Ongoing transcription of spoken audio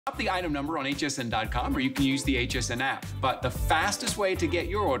Drop the item number on hsn.com, or you can use the HSN app. But the fastest way to get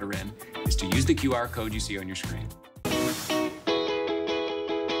your order in is to use the QR code you see on your screen.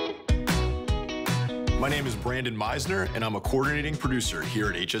 My name is Brandon Meisner, and I'm a coordinating producer here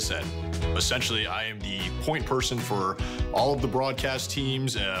at HSN. Essentially, I am the point person for all of the broadcast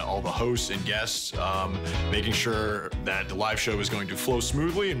teams, all the hosts and guests, making sure that the live show is going to flow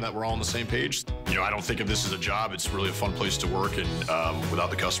smoothly and that we're all on the same page. You know, I don't think of this as a job. It's really a fun place to work, and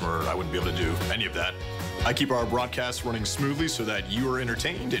without the customer, I wouldn't be able to do any of that. I keep our broadcasts running smoothly so that you are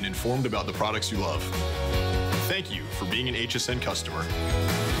entertained and informed about the products you love. Thank you for being an HSN customer.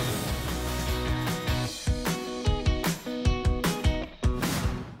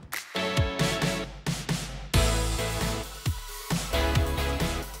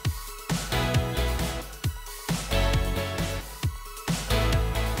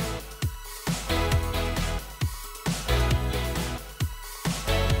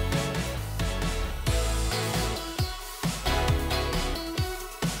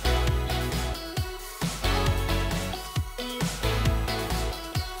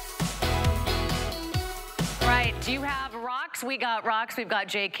 Do you have rocks? We got rocks. We've got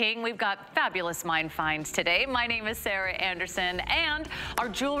Jay King. We've got fabulous mine finds today. My name is Sarah Anderson, and our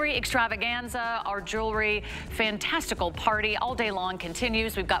jewelry extravaganza, our jewelry fantastical party all day long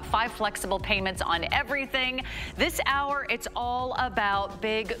continues. We've got 5 flexible payments on everything. This hour, it's all about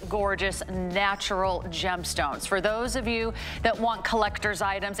big, gorgeous, natural gemstones. For those of you that want collector's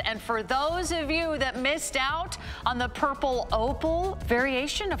items, and for those of you that missed out on the purple opal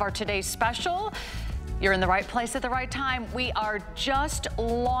variation of our today's special, you're in the right place at the right time. We are just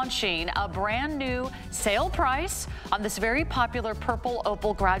launching a brand new sale price on this very popular purple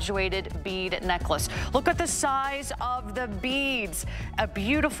opal graduated bead necklace. Look at the size of the beads. A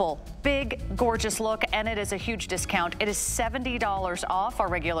beautiful, big, gorgeous look, and it is a huge discount. It is $70 off our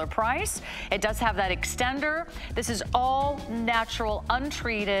regular price. It does have that extender. This is all natural,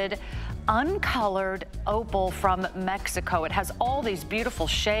 untreated, uncolored opal from Mexico. It has all these beautiful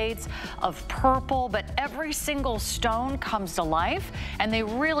shades of purple, but every single stone comes to life, and they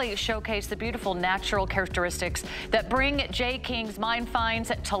really showcase the beautiful natural characteristics that bring Jay King's Mine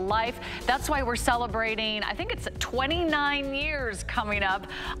Finds to life. That's why we're celebrating, I think it's 29 years coming up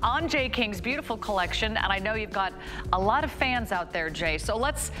on Jay King's beautiful collection, and I know you've got a lot of fans out there, Jay. So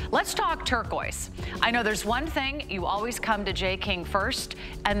let's talk turquoise. I know there's one thing, you always come to Jay King first,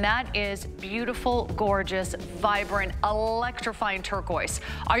 and that is beautiful, gorgeous, vibrant, electrifying turquoise.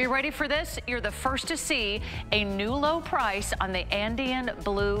 Are you ready for this? You're the first to see a new low price on the Andean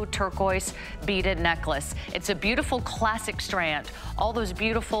blue turquoise beaded necklace. It's a beautiful classic strand. All those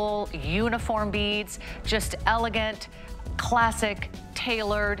beautiful uniform beads, just elegant, classic,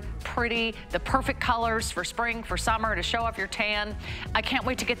 tailored, pretty, the perfect colors for spring, for summer, to show off your tan. I can't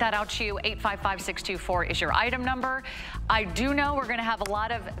wait to get that out to you. 855624 is your item number. I do know we're gonna have a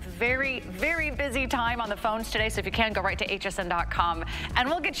lot of very, very busy time on the phones today, so if you can, go right to hsn.com and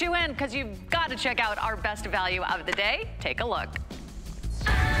we'll get you in, because you've got to check out our best value of the day. Take a look.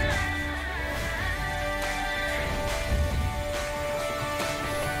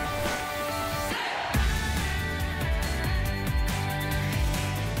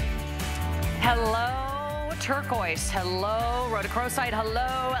 Hello, turquoise. Hello, rhodochrosite.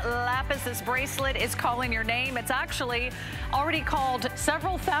 Hello, lapis. This bracelet is calling your name. It's actually already called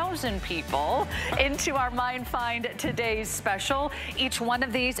several thousand people into our Mine Find today's special. Each one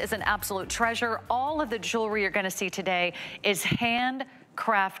of these is an absolute treasure. All of the jewelry you're going to see today is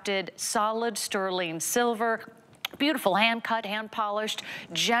handcrafted, solid sterling silver. Beautiful, hand-cut, hand-polished,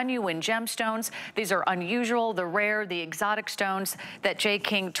 genuine gemstones. These are unusual, the rare, the exotic stones that Jay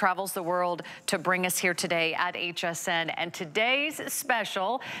King travels the world to bring us here today at HSN. And today's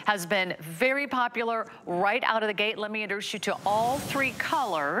special has been very popular right out of the gate. Let me introduce you to all 3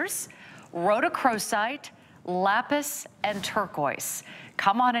 colors: rhodochrosite, lapis, and turquoise.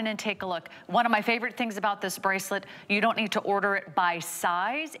 Come on in and take a look. One of my favorite things about this bracelet, you don't need to order it by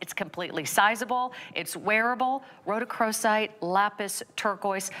size. It's completely sizable. It's wearable. Rhodochrosite, lapis,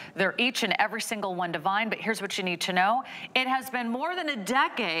 turquoise. They're each and every single one divine, but here's what you need to know. It has been more than a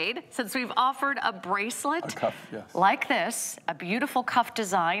decade since we've offered a bracelet like this, a beautiful cuff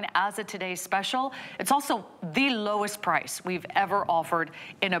design as a today's special. It's also the lowest price we've ever offered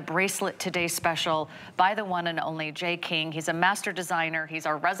in a bracelet today's special by the one and only Jay King. He's a master designer. He's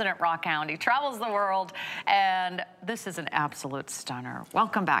our resident rock hound. He travels the world, and this is an absolute stunner.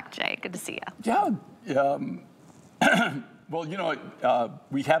 Welcome back, Jay. Good to see you. Yeah. Well, you know,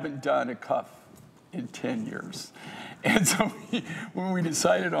 we haven't done a cuff in 10 years. And so when we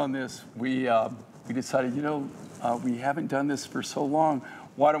decided on this, we decided, you know, we haven't done this for so long.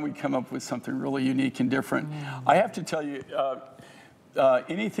 why don't we come up with something really unique and different? I have to tell you,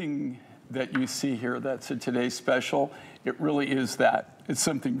 anything that you see here that's a Today's Special, it really is that. It's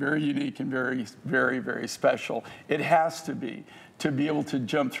something very unique and very, very, very special. It has to be able to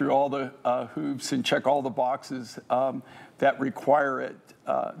jump through all the hoops and check all the boxes that require it,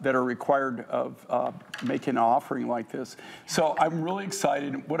 that are required of making an offering like this. So I'm really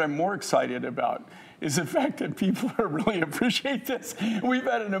excited. What I'm more excited about is the fact that people really appreciate this. We've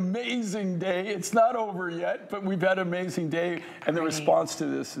had an amazing day. It's not over yet, but we've had an amazing day, and the response to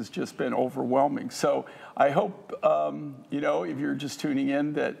this has just been overwhelming. So I hope, you know, if you're just tuning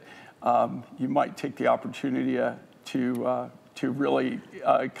in, that you might take the opportunity to really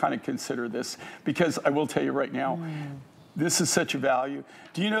kind of consider this, because I will tell you right now, this is such a value.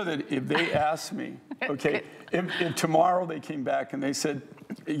 Do you know that if they asked me, okay, if tomorrow they came back and they said,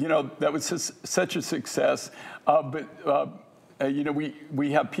 you know, that was such a success, but you know,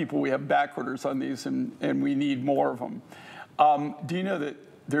 we have people, we have back orders on these, and we need more of them. Do you know that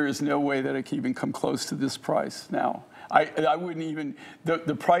there is no way that I can even come close to this price now? I wouldn't even,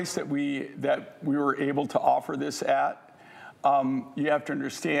 the price that we were able to offer this at, you have to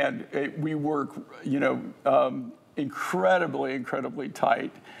understand, we work, you know, incredibly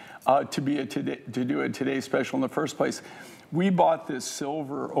tight to do a Today's Special in the first place. We bought this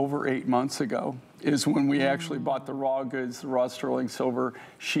silver over 8 months ago, is when we actually bought the raw goods, the raw sterling silver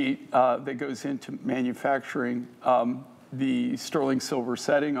sheet that goes into manufacturing the sterling silver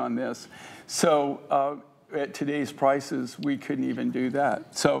setting on this. So at today's prices, we couldn't even do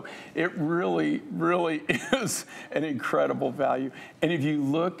that. So it really is an incredible value. And if you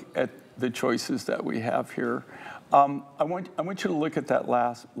look at the choices that we have here, I want you to look at that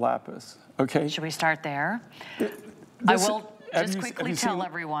last lapis, okay? Should we start there? I will just quickly tell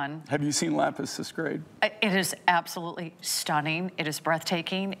everyone. Have you seen lapis this grade? It is absolutely stunning. It is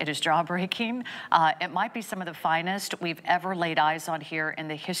breathtaking. It is jaw-breaking. It might be some of the finest we've ever laid eyes on here in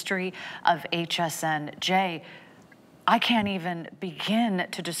the history of HSN. Jay, I can't even begin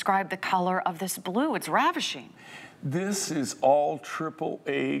to describe the color of this blue. It's ravishing. This is all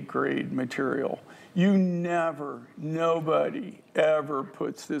AAA grade material. Nobody ever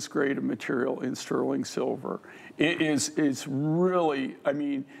puts this grade of material in sterling silver. It's really, I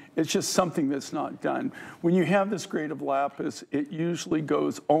mean, it's just something that's not done. When you have this grade of lapis, it usually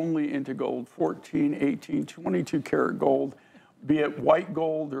goes only into gold, 14, 18, 22 karat gold, be it white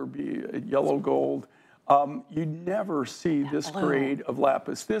gold or be it yellow gold. You never see this grade of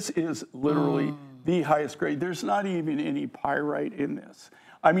lapis. This is literally the highest grade. There's not even any pyrite in this.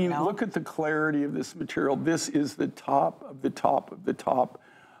 I mean, look at the clarity of this material. This is the top of the top of the top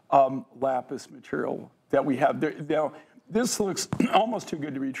lapis material that we have. Now, this looks almost too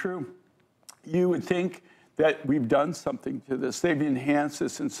good to be true. You would think that we've done something to this. They've enhanced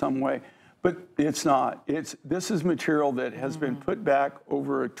this in some way, but it's not. This is material that has been put back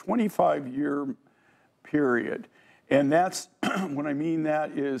over a 25-year period. And that's, what I mean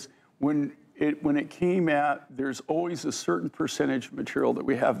that is when it came at, there's always a certain percentage of material that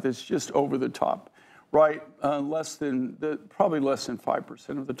we have that's just over the top, right? Probably less than 5%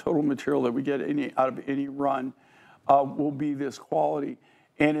 of the total material that we get out of any run will be this quality.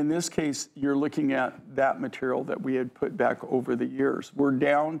 And in this case, you're looking at that material that we had put back over the years. We're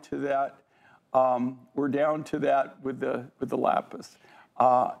down to that. We're down to that with the lapis.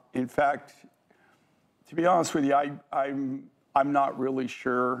 In fact, to be honest with you, I'm not really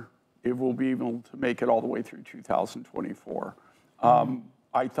sure if we'll be able to make it all the way through 2024.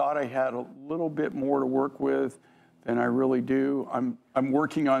 I thought I had a little bit more to work with than I really do. I'm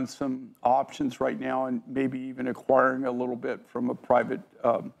working on some options right now, and maybe even acquiring a little bit from a private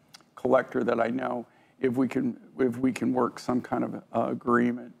collector that I know, if we can work some kind of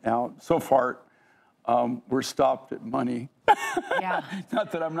agreement out. So far, we're stopped at money. Yeah.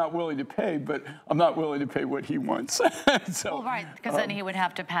 Not that I'm not willing to pay, but I'm not willing to pay what he wants. So, well, right, because then he would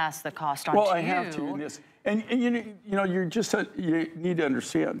have to pass the cost on to you. Well, I have to in this. And you know, you need to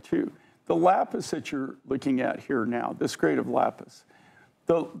understand, too, the lapis that you're looking at here now, this grade of lapis,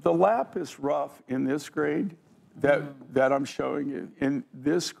 the lapis rough in this grade that I'm showing you, in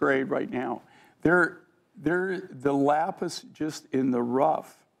this grade right now, the lapis just in the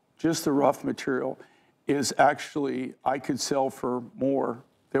rough, just the rough material, is actually, I could sell for more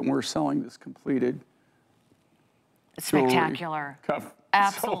than we're selling this completed. Spectacular. Cuff.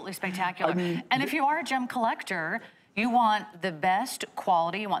 Absolutely spectacular. I mean, and if you are a gem collector, You want the best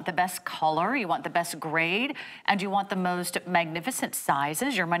quality, you want the best color, you want the best grade, and you want the most magnificent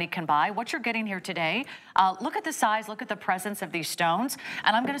sizes your money can buy. What you're getting here today, look at the size, look at the presence of these stones,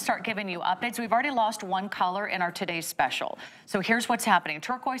 and I'm gonna start giving you updates. We've already lost one color in our today's special. So here's what's happening.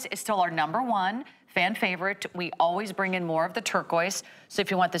 Turquoise is still our #1 fan favorite. We always bring in more of the turquoise. So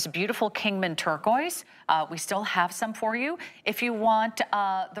if you want this beautiful Kingman turquoise, we still have some for you. If you want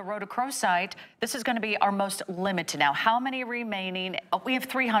the rhodochrosite, this is gonna be our most limited now. How many remaining? We have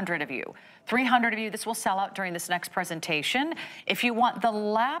 300 of you. 300 of you, this will sell out during this next presentation. If you want the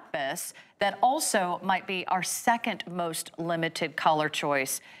lapis, that also might be our second most limited color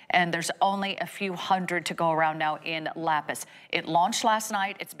choice. And there's only a few hundred to go around now in lapis. It launched last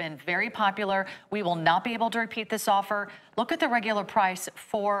night. It's been very popular. We will not be able to repeat this offer. Look at the regular price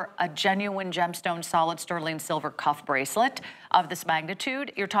for a genuine gemstone solid sterling silver cuff bracelet of this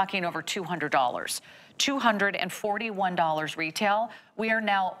magnitude. You're talking over $200. $241 retail. We are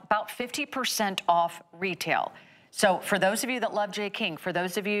now about 50% off retail. So for those of you that love J. King, for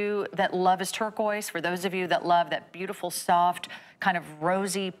those of you that love his turquoise, for those of you that love that beautiful, soft, kind of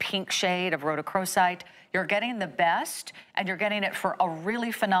rosy pink shade of rhodochrosite, you're getting the best, and you're getting it for a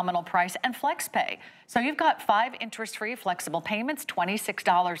really phenomenal price and flex pay. So you've got 5 interest-free flexible payments,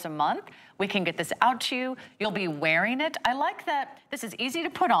 $26 a month. We can get this out to you. You'll be wearing it. I like that this is easy to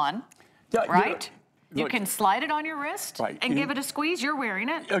put on, right? You can slide it on your wrist and give it a squeeze. You're wearing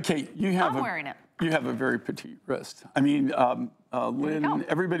it. Okay, I'm wearing it. You have a very petite wrist. I mean, Lynn,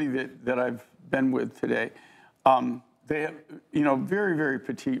 everybody that I've been with today, they have, very, very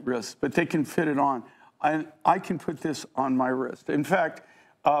petite wrists, but they can fit it on. I can put this on my wrist. In fact,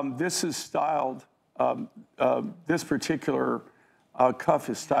 this is styled, this particular cuff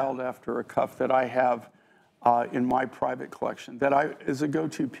is styled after a cuff that I have in my private collection that is a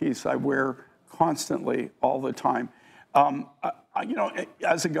go-to piece I wear constantly, all the time.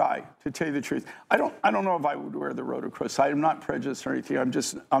 As a guy, to tell you the truth, I don't know if I would wear the rhodochrosite. I'm not prejudiced or anything.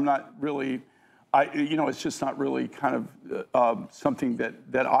 I'm not really, it's just not really kind of something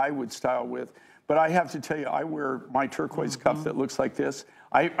that I would style with. But I have to tell you, I wear my turquoise cuff that looks like this.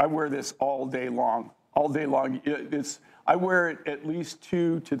 I wear this all day long, all day long. I wear it at least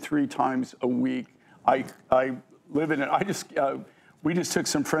 2 to 3 times a week. I live in it. We just took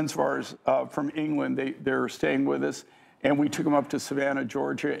some friends of ours from England. They're staying with us, and we took them up to Savannah,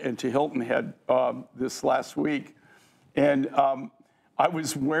 Georgia, and to Hilton Head this last week. And I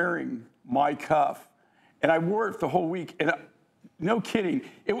was wearing my cuff, and I wore it the whole week. And no kidding,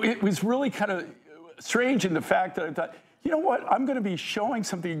 it was really kind of strange in the fact that I thought, you know what, I'm going to be showing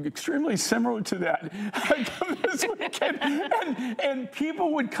something extremely similar to that this weekend. And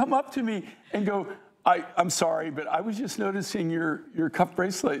people would come up to me and go, I'm sorry, but I was just noticing your cuff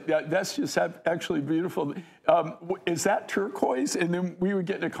bracelet. That's just actually beautiful. Is that turquoise? And then we would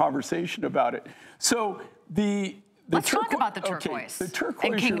get in a conversation about it. So let's talk about the turquoise. Okay, the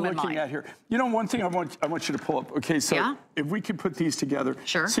turquoise you're looking at here. One thing I want you to pull up. Okay, so if we could put these together.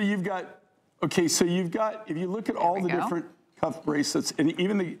 Sure. So you've got, if you look at all the different cuff bracelets and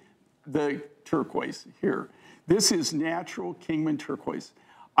even the turquoise here, this is natural Kingman turquoise.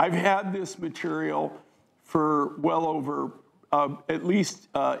 I've had this material for well over at least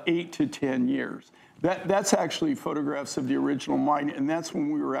 8 to 10 years. That's actually photographs of the original mine, and that's when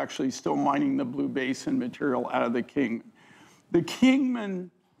we were actually still mining the Blue Basin material out of the Kingman.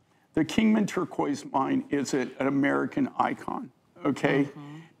 The Kingman turquoise mine is an American icon, okay?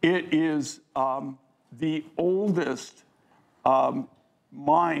 It is the oldest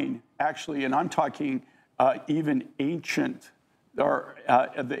mine, actually, and I'm talking even ancient, or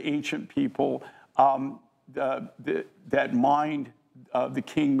the ancient people that mined the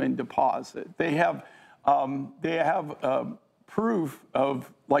Kingman deposit. They have proof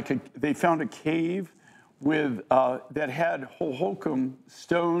of they found a cave with that had Hohokam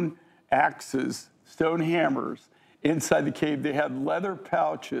stone axes, stone hammers inside the cave. They had leather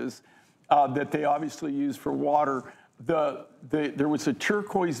pouches that they obviously used for water. There was a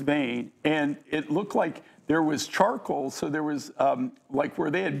turquoise vein, and it looked like there was charcoal, so there was like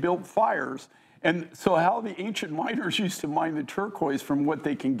where they had built fires. And so how the ancient miners used to mine the turquoise, from what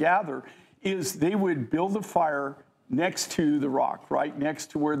they can gather, is they would build a fire next to the rock, right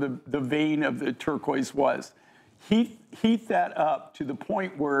next to where the vein of the turquoise was. Heat that up to the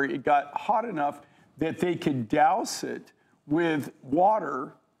point where it got hot enough that they could douse it with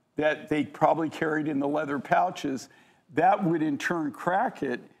water that they probably carried in the leather pouches. That would in turn crack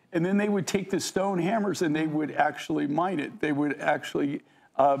it, and then they would take the stone hammers and they would actually mine it. They would actually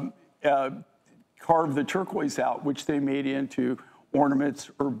carve the turquoise out, which they made into ornaments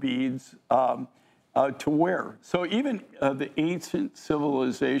or beads. to wear. So even the ancient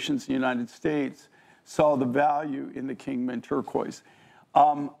civilizations in the United States saw the value in the Kingman turquoise.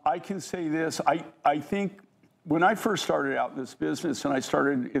 I can say this, I think when I first started out in this business, and I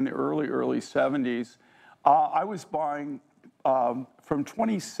started in the early 70s, I was buying from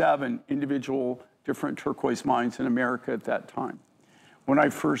 27 individual different turquoise mines in America at that time. When I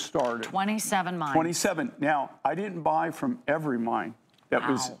first started. 27 mines. 27. Now, I didn't buy from every mine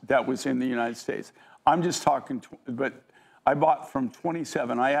that was in the United States. I'm just talking, but I bought from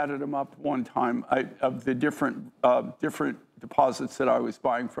 27. I added them up one time of the different deposits that I was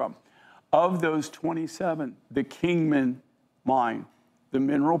buying from. Of those 27, the Kingman mine, the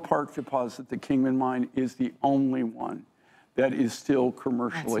Mineral Park deposit, the Kingman mine is the only one that is still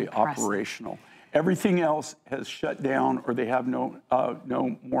commercially operational. Everything else has shut down, or they have no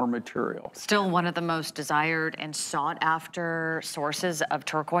more material. Still one of the most desired and sought after sources of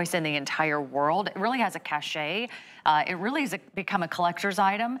turquoise in the entire world. It really has a cachet. It really has become a collector's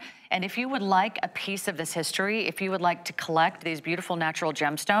item. And if you would like a piece of this history, if you would like to collect these beautiful natural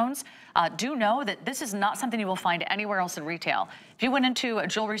gemstones, do know that this is not something you will find anywhere else in retail. If you went into a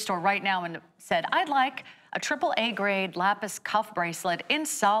jewelry store right now and said, I'd like a AAA grade lapis cuff bracelet in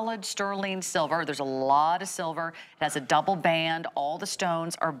solid sterling silver. There's a lot of silver. It has a double band. All the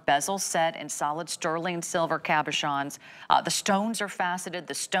stones are bezel set in solid sterling silver cabochons. The stones are faceted.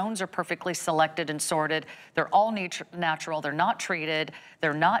 The stones are perfectly selected and sorted. They're all natural. They're not treated.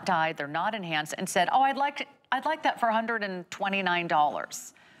 They're not dyed. They're not enhanced. And said, oh, I'd like that for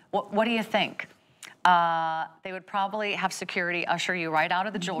 $129. What do you think? They would probably have security usher you right out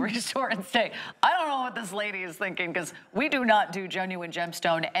of the jewelry store and say, I don't know what this lady is thinking, because we do not do genuine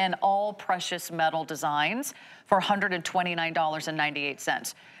gemstone and all precious metal designs for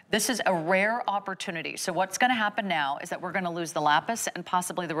 $129.98. This is a rare opportunity. So what's going to happen now is that we're going to lose the lapis and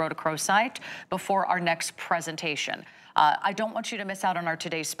possibly the rhodochrosite before our next presentation. I don't want you to miss out on our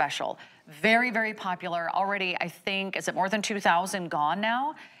today's special. Very, very popular. Already, I think, is it more than 2,000 gone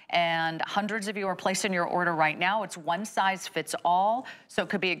now? And hundreds of you are placing your order right now. It's one size fits all. So it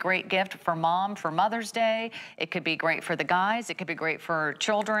could be a great gift for mom for Mother's Day. It could be great for the guys. It could be great for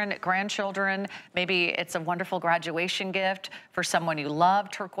children, grandchildren. Maybe it's a wonderful graduation gift for someone you love.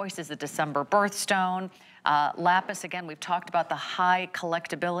 Turquoise is the December birthstone. Lapis, again, we've talked about the high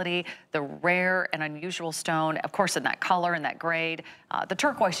collectability, the rare and unusual stone, of course, in that color and that grade. The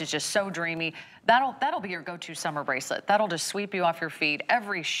turquoise is just so dreamy. That'll be your go-to summer bracelet. That'll just sweep you off your feet.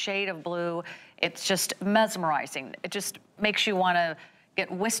 Every shade of blue, it's just mesmerizing. It just makes you want to get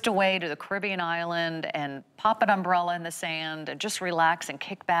whisked away to the Caribbean island and pop an umbrella in the sand and just relax and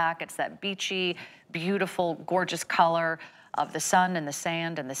kick back. It's that beachy, beautiful, gorgeous color of the sun and the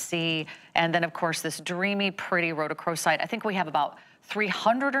sand and the sea. And then, of course, this dreamy, pretty rhodochrosite. I think we have about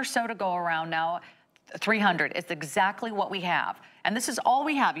 300 or so to go around now. 300, it's exactly what we have. And this is all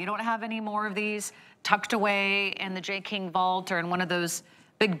we have. You don't have any more of these tucked away in the J. King vault or in one of those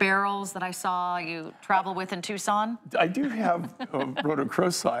big barrels that I saw you travel with in Tucson? I do have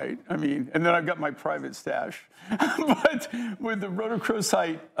rhodochrosite, I mean, and then I've got my private stash. But with the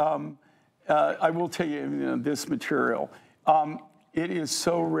rhodochrosite, I will tell you, this material, it is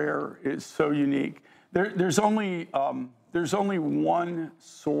so rare, it's so unique. There's only one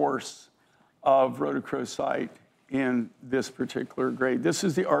source of rhodochrosite in this particular grade. This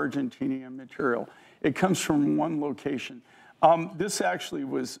is the Argentinian material. It comes from one location. This actually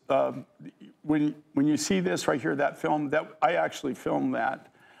was, when you see this right here, that film, I actually filmed that.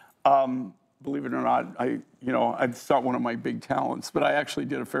 Believe it or not, it's not one of my big talents, but I actually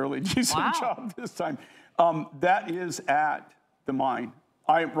did a fairly decent job this time. That is at the mine.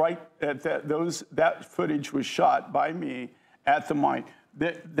 Right at that footage was shot by me at the mine.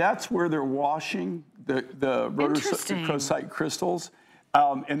 That's where they're washing the rhodochrosite crystals,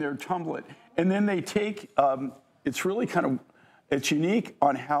 and they're tumble it. And then they take, it's really it's unique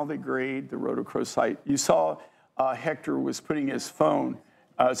on how they grade the rhodochrosite. You saw Hector was putting his phone,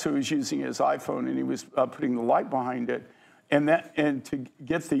 so he was using his iPhone, and he was putting the light behind it, and to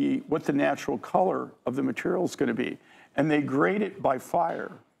get what the natural color of the material is going to be. And they grade it by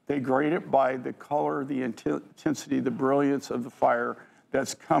fire. They grade it by the color, the intensity, the brilliance of the fire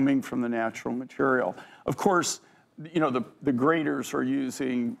that's coming from the natural material. Of course, the graders are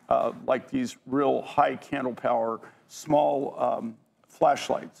using like these real high candle power, small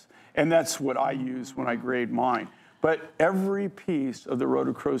flashlights. And that's what I use when I grade mine. But every piece of the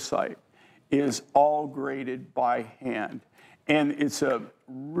rhodochrosite is all graded by hand. And it's a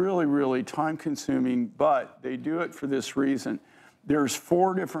really, really time-consuming, but they do it for this reason. There's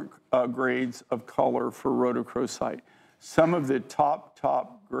 4 different grades of color for rhodochrosite. Some of the top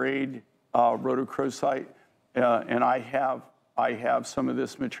grade rhodochrosite, and I have some of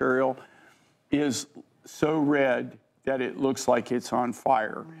this material, is so red that it looks like it's on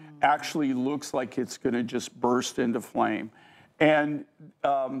fire. Actually looks like it's going to just burst into flame. And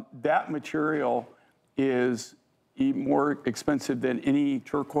that material is more expensive than any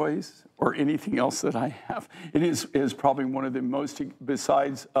turquoise or anything else that I have. It is probably one of the most,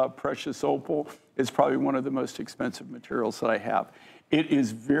 besides precious opal, it's probably one of the most expensive materials that I have. It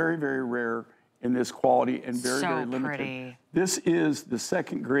is very, very rare in this quality and very, very limited. Pretty. This is the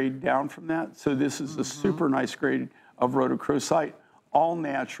second grade down from that. So this is a super nice grade of rhodochrosite, all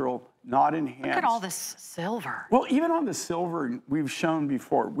natural, not enhanced. Look at all this silver. Well, even on the silver, we've shown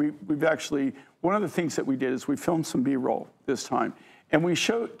before. We've actually, one of the things that we did is we filmed some B-roll this time. And we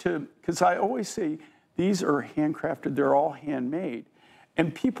showed because I always say these are handcrafted, they're all handmade.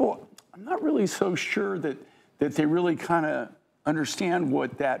 And people, I'm not really so sure that they really kind of understand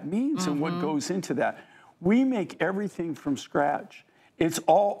what that means and what goes into that. We make everything from scratch. It's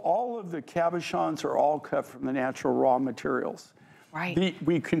all of the cabochons are all cut from the natural raw materials. Right.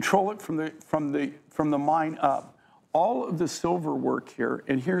 We control it from the mine up. All of the silver work here,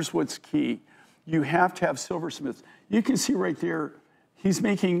 and here's what's key. You have to have silversmiths. You can see right there, he's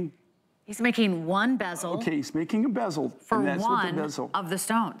making one bezel. Okay, he's making a bezel. For and that's one what the bezel. of the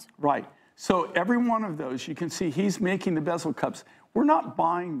stones. Right. So every one of those, you can see he's making the bezel cups. We're not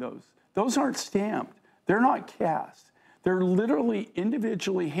buying those. Those aren't stamped. They're not cast. They're literally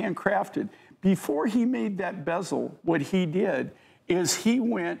individually handcrafted. Before he made that bezel, what he did is he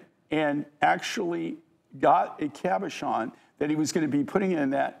went and actually got a cabochon that he was going to be putting in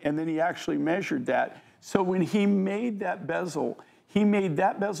that, and then he actually measured that. So when he made that bezel, he made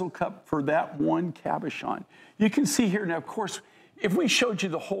that bezel cup for that one cabochon. You can see here now, of course, if we showed you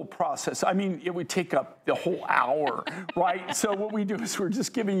the whole process, I mean, it would take up the whole hour, right? So what we do is we're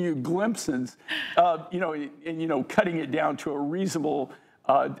just giving you glimpses, cutting it down to a reasonable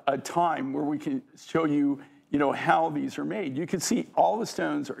time where we can show you, how these are made. You can see all the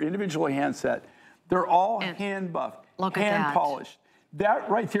stones are individually hand set. They're all hand buffed, hand polished. That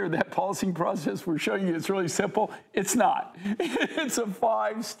right there, that polishing process we're showing you, it's really simple. It's not. It's a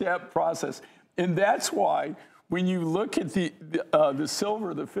 5-step process. And that's why when you look at the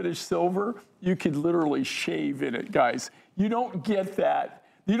silver, the finished silver, you could literally shave in it, guys. You don't get that.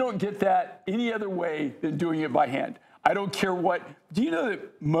 You don't get that any other way than doing it by hand. I don't care what. Do you know that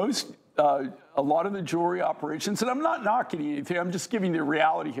a lot of the jewelry operations, and I'm not knocking anything, I'm just giving you the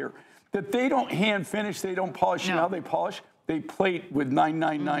reality here, that they don't hand finish, they don't polish. You know how they polish? They plate with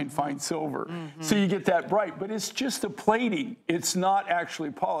 999 fine silver. So you get that bright, but it's just a plating. It's not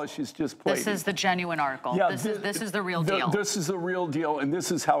actually polished, it's just plating. This is the genuine article. Yeah, this is the real deal. This is the real deal, and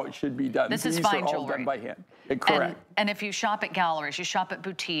this is how it should be done. This is fine jewelry. These are all done by hand. Correct. And if you shop at galleries, you shop at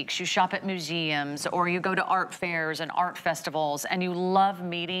boutiques, you shop at museums, or you go to art fairs and art festivals, and you love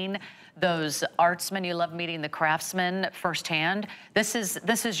meeting those artsmen, you love meeting the craftsmen firsthand, this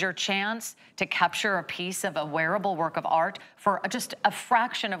is your chance to capture a piece of a wearable work of art for just a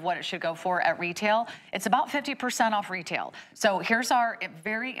fraction of what it should go for at retail. It's about 50% off retail. So here's our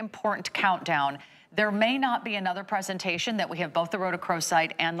very important countdown. There may not be another presentation that we have both the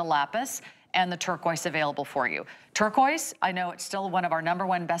rhodochrosite and the lapis and the turquoise available for you. Turquoise, I know it's still one of our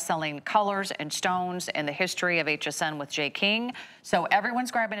 #1 best-selling colors and stones in the history of HSN with J. King. So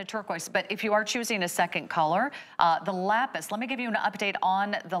everyone's grabbing a turquoise, but if you are choosing a second color, the lapis, let me give you an update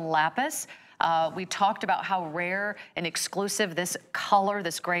on the lapis. We talked about how rare and exclusive this color,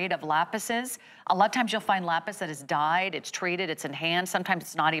 this grade of lapis is. A lot of times you'll find lapis that is dyed, it's treated, it's enhanced. Sometimes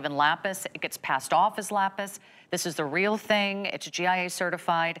it's not even lapis. It gets passed off as lapis. This is the real thing. It's GIA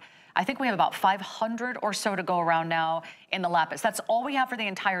certified. I think we have about 500 or so to go around now in the lapis. That's all we have for the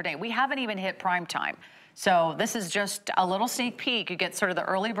entire day. We haven't even hit prime time. So this is just a little sneak peek. You get sort of the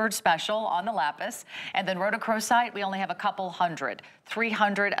early bird special on the lapis. And then rhodochrosite, we only have a couple hundred.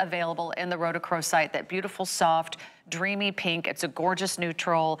 300 available in the rhodochrosite, that beautiful, soft, dreamy pink. It's a gorgeous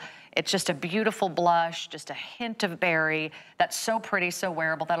neutral. It's just a beautiful blush, just a hint of berry. That's so pretty, so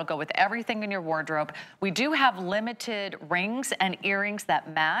wearable. That'll go with everything in your wardrobe. We do have limited rings and earrings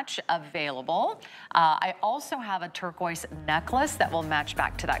that match available. I also have a turquoise necklace that will match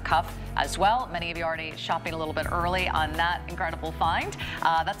back to that cuff as well. Many of you are already shopping a little bit early on that incredible find.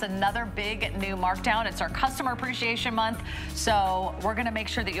 That's another big new markdown. It's our Customer Appreciation Month. So we're gonna make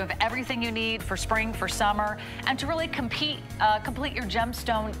sure that you have everything you need for spring, for summer, and to really complete your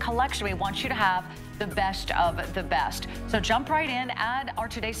gemstone collection. We want you to have the best of the best. So jump right in, add our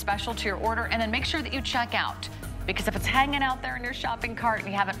today's special to your order, and then make sure that you check out. because if it's hanging out there in your shopping cart and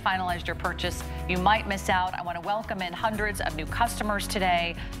you haven't finalized your purchase, you might miss out. I want to welcome in hundreds of new customers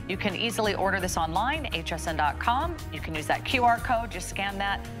today. You can easily order this online, hsn.com. You can use that QR code, just scan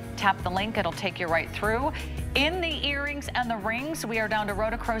that, tap the link, it'll take you right through. In the earrings and the rings, we are down to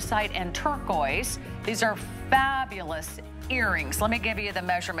rhodochrosite and turquoise. These are fabulous earrings. Let me give you the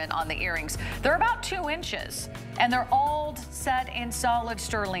measurement on the earrings. They're about 2 inches, and they're all set in solid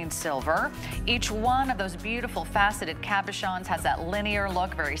sterling silver. Each one of those beautiful faceted cabochons has that linear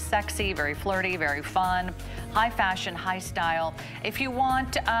look, very sexy, very flirty, very fun, high fashion, high style. If you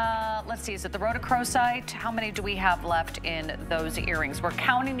want, let's see, is it the rhodochrosite? How many do we have left in those earrings? We're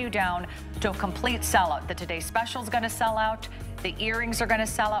counting you down to a complete sellout. The Today Special is going to sell out. The earrings are going to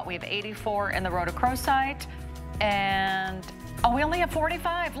sell out. We have 84 in the rhodochrosite. And, oh, we only have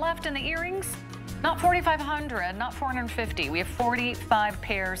 45 left in the earrings? Not 4,500, not 450. We have 45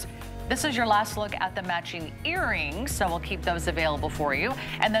 pairs. This is your last look at the matching earrings, so we'll keep those available for you.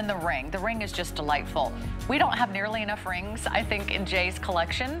 And then the ring. The ring is just delightful. We don't have nearly enough rings, I think, in Jay's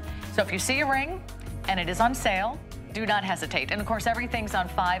collection. So if you see a ring and it is on sale, do not hesitate. And of course, everything's on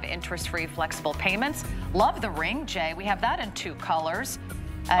 5 interest-free flexible payments. Love the ring, Jay. We have that in 2 colors.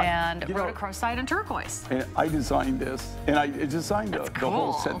 And rhodochrosite and turquoise. And I designed this, and I designed the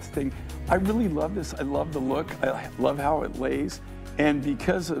whole set thing. I really love this. I love the look. I love how it lays. And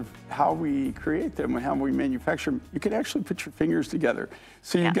because of how we create them and how we manufacture them, you can actually put your fingers together.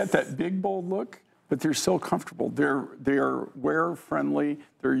 So you get that big, bold look, but they're so comfortable. They're wearer-friendly.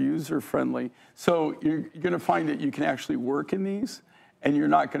 They're user-friendly. So you're going to find that you can actually work in these, and you're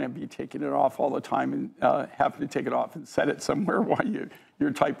not going to be taking it off all the time and having to take it off and set it somewhere while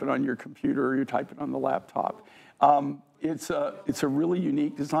you're typing on your computer or you're typing on the laptop. It's a really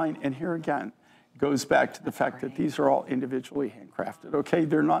unique design, and here again, goes back to the fact that these are all individually handcrafted. Okay,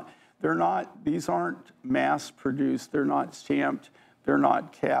 these aren't mass-produced. They're not stamped. They're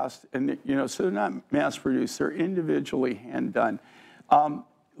not cast, and so they're not mass-produced. They're individually hand-done.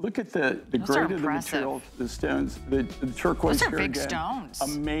 Look at the grade of the material, the stones, the turquoise. Those are here big again. stones.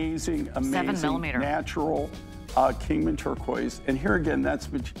 Amazing, 7mm. natural Kingman turquoise. And here again, that's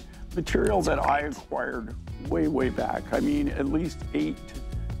material that I acquired way, way back. I mean, at least 8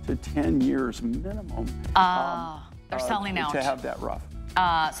 to 10 years minimum. They're selling out. To have that rough.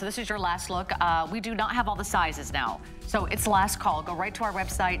 So this is your last look. We do not have all the sizes now. So it's last call. Go right to our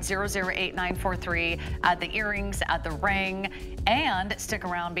website, 008943, add the earrings, add the ring, and stick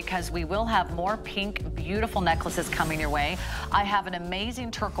around because we will have more pink, beautiful necklaces coming your way. I have an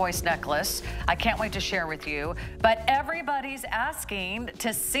amazing turquoise necklace. I can't wait to share with you. But everybody's asking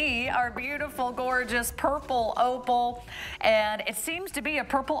to see our beautiful, gorgeous purple opal. And it seems to be a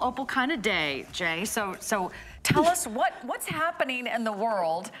purple opal kind of day, Jay. So tell us what's happening in the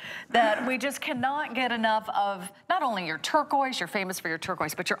world that we just cannot get enough of. Not only your turquoise, you're famous for your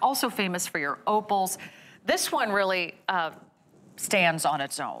turquoise, but you're also famous for your opals. This one really stands on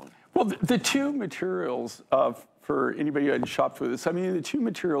its own. Well, the 2 materials for anybody who hadn't shopped with us, I mean, the 2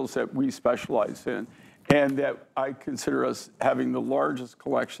 materials that we specialize in and that I consider us having the largest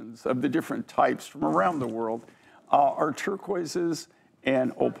collections of the different types from around the world are turquoises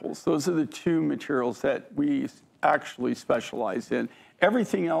and opals. Those are the 2 materials that we actually specialize in.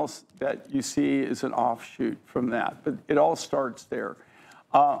 Everything else that you see is an offshoot from that, but it all starts there.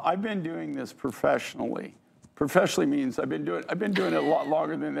 I've been doing this professionally. Professionally means I've been doing it a lot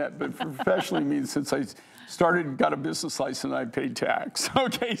longer than that, but professionally means since I got a business license, I paid tax.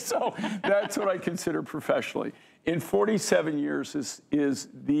 Okay, so that's what I consider professionally. In 47 years, this is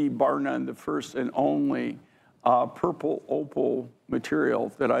the bar none, the first and only purple opal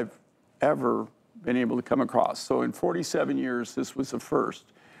material that I've ever been able to come across. So in 47 years, this was the first.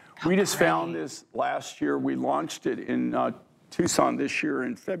 We just found this last year. We launched it in Tucson this year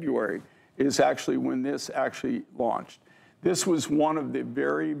in February, is actually when this actually launched. This was one of the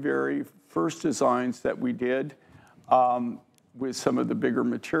very, very first designs that we did with some of the bigger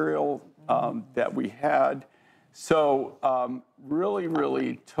material that we had. So really,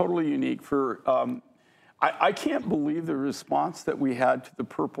 really totally unique for, I can't believe the response that we had to the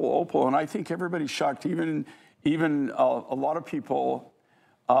purple opal, and I think everybody's shocked, even a lot of people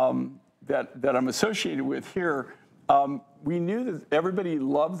that I'm associated with here. We knew that everybody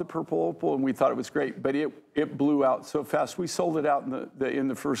loved the purple opal, and we thought it was great, but it blew out so fast. We sold it out in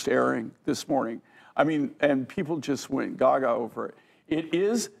the first airing this morning. I mean, and people just went gaga over it. It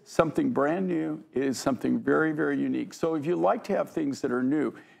is something brand new. It is something very, very unique. So if you like to have things that are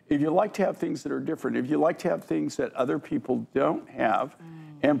new, if you like to have things that are different, if you like to have things that other people don't have,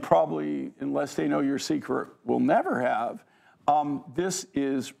 and probably, unless they know your secret, will never have, this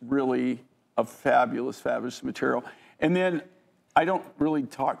is really a fabulous, fabulous material. And then I don't really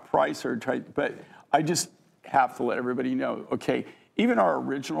talk price or try, but I just have to let everybody know, okay, even our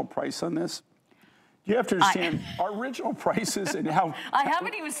original price on this, you have to understand our original prices and how... I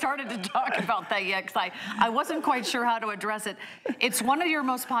haven't even started to talk about that yet because I wasn't quite sure how to address it. It's one of your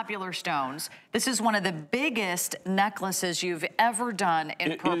most popular stones. This is one of the biggest necklaces you've ever done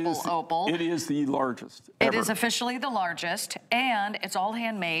in purple opal. It is the largest ever. It is officially the largest, and it's all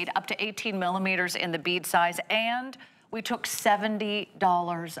handmade, up to 18 millimeters in the bead size, and we took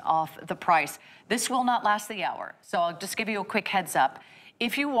 $70 off the price. This will not last the hour, so I'll just give you a quick heads up.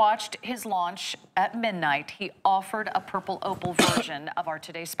 If you watched his launch at midnight, he offered a purple opal version of our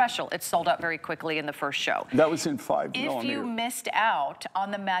Today Special. It sold out very quickly in the first show. That was in 5 If millimeter. you missed out on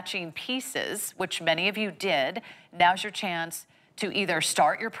the matching pieces, which many of you did, now's your chance to either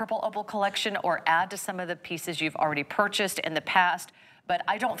start your purple opal collection or add to some of the pieces you've already purchased in the past. But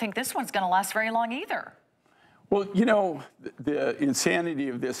I don't think this one's gonna last very long either. Well, you know, the insanity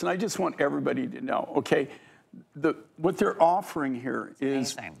of this, and I just want everybody to know, okay, what they're offering here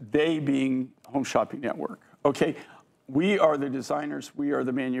is they being Home Shopping Network, okay? We are the designers, we are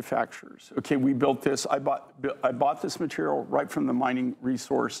the manufacturers, okay? We built this, I bought this material right from the mining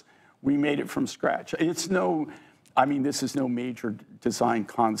resource. We made it from scratch. It's no, I mean, this is no major design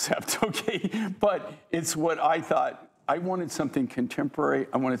concept, okay? But it's what I thought. I wanted something contemporary,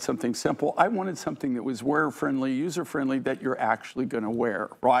 I wanted something simple, I wanted something that was wear-friendly, user-friendly, that you're actually gonna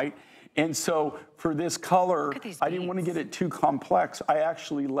wear, right? And so for this color, I didn't want to get it too complex. I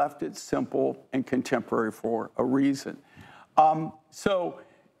actually left it simple and contemporary for a reason. So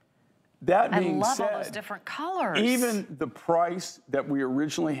that being said, all those different colors. Even the price that we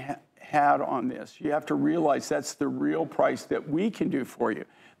originally had on this, you have to realize that's the real price that we can do for you.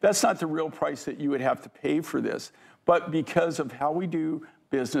 That's not the real price that you would have to pay for this. But because of how we do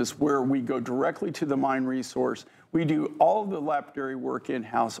business, where we go directly to the mine resource, we do all the lapidary work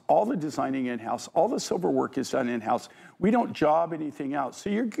in-house, all the designing in-house, all the silver work is done in-house. We don't job anything out. So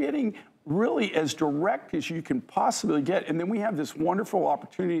you're getting really as direct as you can possibly get. And then we have this wonderful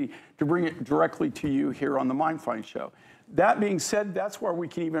opportunity to bring it directly to you here on the Mine Find Show. That being said, that's where we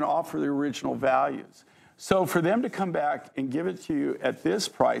can even offer the original values. So for them to come back and give it to you at this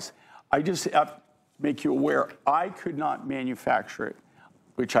price, I just have to make you aware, I could not manufacture it,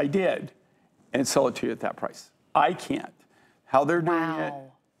 which I did, and sell it to you at that price. I can't. How they're doing it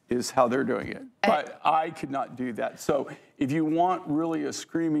is how they're doing it. But I could not do that. So if you want really a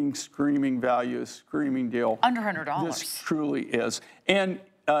screaming, screaming value, a screaming deal, under $100. This truly is. And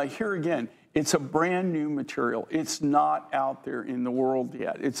here again, it's a brand new material. It's not out there in the world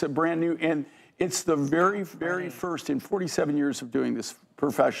yet. It's a brand new, and it's the very, very first in 47 years of doing this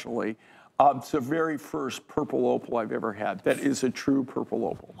professionally. It's the very first purple opal I've ever had. That is a true purple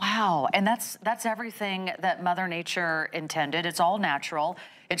opal. Wow, and that's everything that Mother Nature intended. It's all natural.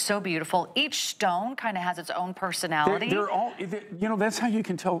 It's so beautiful. Each stone kind of has its own personality. They're all, you know, that's how you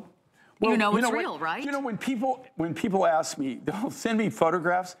can tell. Well, you know it's real, right? You know, when people ask me, they'll send me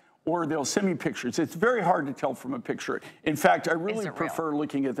photographs or they'll send me pictures. It's very hard to tell from a picture. In fact, I really prefer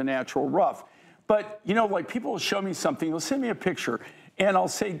looking at the natural rough. But, you know, like people will show me something, they'll send me a picture, and I'll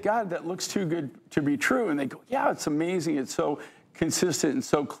say, God, that looks too good to be true. And they go, yeah, it's amazing. It's so consistent and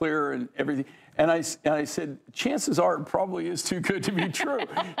so clear and everything. And I said, chances are it probably is too good to be true.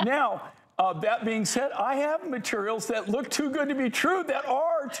 Now, that being said, I have materials that look too good to be true that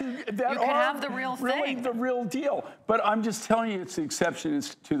are have the real really thing. The real deal. But I'm just telling you, it's the exception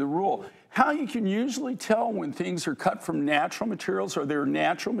to the rule. How you can usually tell when things are cut from natural materials or they're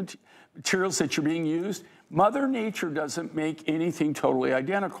natural materials that you're being used, Mother Nature doesn't make anything totally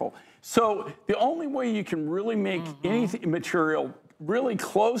identical. So the only way you can really make anything material really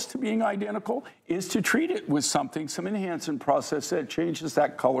close to being identical is to treat it with something, some enhancement process that changes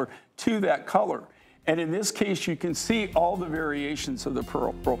that color to that color. And in this case, you can see all the variations of the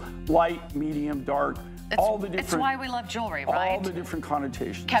pearl, light, medium, dark, all the different. It's why we love jewelry, right? All the different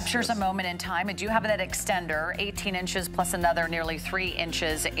connotations. Captures a moment in time. And do you have that extender, 18 inches plus another nearly 3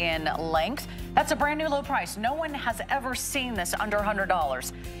 inches in length? That's a brand new low price. No one has ever seen this under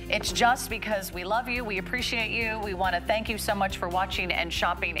 $100. It's just because we love you, we appreciate you. We want to thank you so much for watching and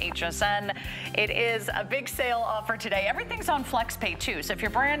shopping HSN. It is a big sale offer today. Everything's on FlexPay too. So if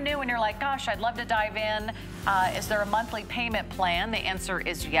you're brand new and you're like, gosh, I'd love to dive in, is there a monthly payment plan? The answer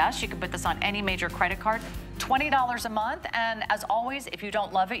is yes. You can put this on any major credit card. $20 a month, and as always, if you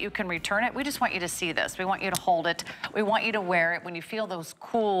don't love it, you can return it. We just want you to see this. We want you to hold it. We want you to wear it. When you feel those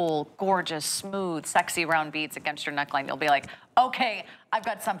cool, gorgeous, smooth, sexy round beads against your neckline, you'll be like, okay, I've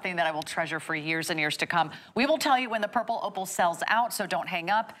got something that I will treasure for years and years to come. We will tell you when the purple opal sells out, so don't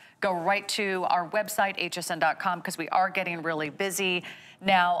hang up. Go right to our website, hsn.com, because we are getting really busy.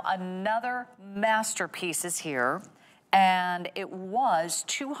 Now, another masterpiece is here, and it was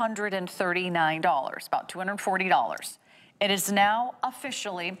 $239, about $240. It is now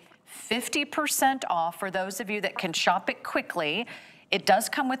officially 50% off for those of you that can shop it quickly. It does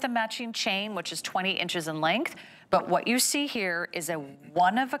come with a matching chain, which is 20 inches in length, but what you see here is a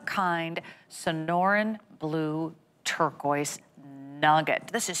one-of-a-kind Sonoran blue turquoise nugget.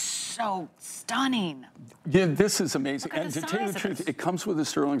 This is so stunning. Yeah, this is amazing. And to tell you the truth, it comes with a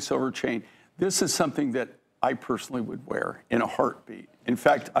sterling silver chain. This is something that I personally would wear in a heartbeat. In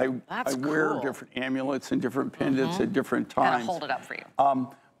fact, I wear different amulets and different pendants at different times. And I'll hold it up for you.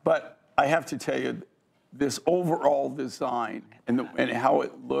 But I have to tell you, this overall design and how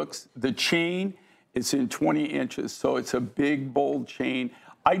it looks, the chain is in 20 inches, so it's a big, bold chain.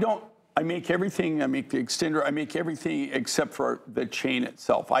 I make everything, I make the extender, I make everything except for the chain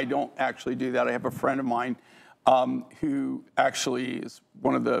itself. I don't actually do that. I have a friend of mine who actually is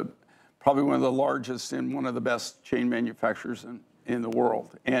probably one of the largest and one of the best chain manufacturers in the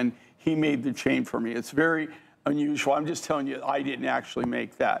world. And he made the chain for me. It's very unusual. I'm just telling you, I didn't actually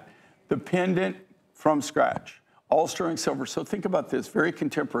make that. The pendant from scratch, all sterling silver. So think about this, very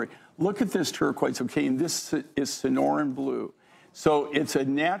contemporary. Look at this turquoise, okay, and this is Sonoran blue. So it's a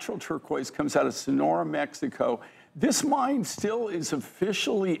natural turquoise, comes out of Sonora, Mexico. This mine still is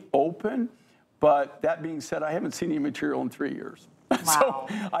officially open, but that being said, I haven't seen any material in 3 years. Wow.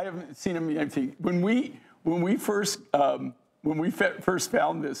 So I haven't seen anything. When we first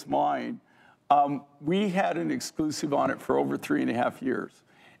found this mine, we had an exclusive on it for over 3.5 years.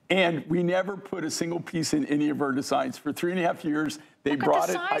 And we never put a single piece in any of our designs. For 3.5 years, they brought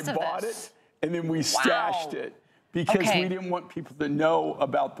it, I bought it, and then we stashed it because we didn't want people to know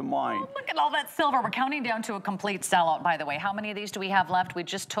about the mine. Oh, look at all that silver. We're counting down to a complete sellout, by the way. How many of these do we have left? We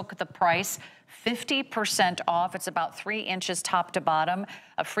just took the price 50% off. It's about 3 inches top to bottom,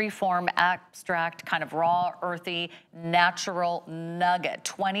 a free-form abstract, kind of raw, earthy, natural nugget,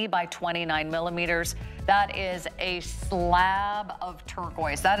 20 by 29 millimeters. That is a slab of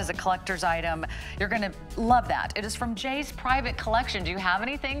turquoise. That is a collector's item. You're gonna love that. It is from Jay's private collection. Do you have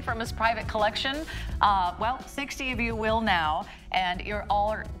anything from his private collection? Well, 60 of you will now, and you're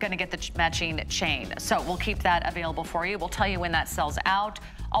all gonna get the matching chain. So we'll keep that available for you. We'll tell you when that sells out.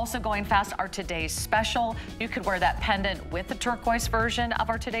 Also going fast, our today's special. You could wear that pendant with the turquoise version of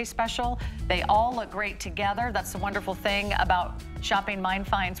our today's special. They all look great together. That's the wonderful thing about shopping Mine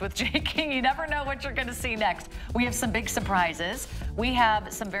Finds with Jay King. You never know what you're gonna see next. We have some big surprises. We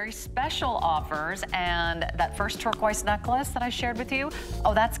have some very special offers, and that first turquoise necklace that I shared with you,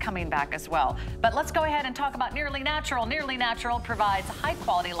 oh, that's coming back as well. But let's go ahead and talk about Nearly Natural. Nearly Natural provides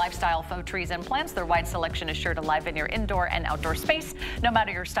high-quality lifestyle faux trees and plants. Their wide selection is sure to liven your indoor and outdoor space. No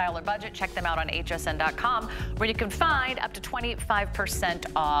matter your style or budget, check them out on hsn.com, where you can find up to 25%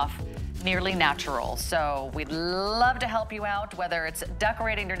 off Nearly Natural. So we'd love to help you out, whether it's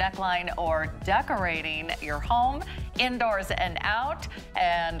decorating your neckline or decorating your home, indoors and out.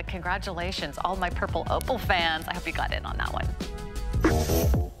 And congratulations, all my Purple Opal fans. I hope you got in on that one.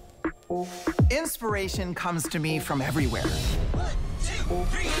 Inspiration comes to me from everywhere. 1, 2,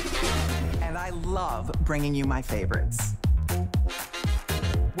 3. And I love bringing you my favorites.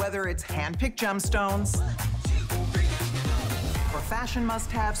 Whether it's hand-picked gemstones, or fashion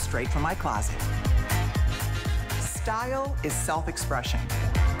must-have straight from my closet. Style is self-expression.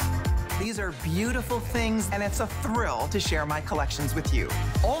 These are beautiful things, and it's a thrill to share my collections with you.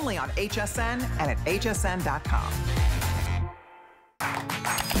 Only on HSN and at hsn.com.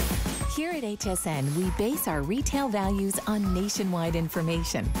 Here at HSN, we base our retail values on nationwide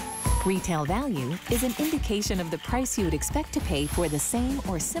information. Retail value is an indication of the price you would expect to pay for the same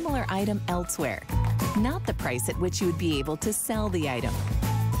or similar item elsewhere, not the price at which you would be able to sell the item.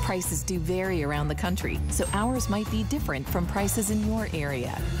 Prices do vary around the country, so ours might be different from prices in your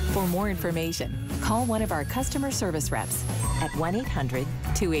area. For more information, call one of our customer service reps at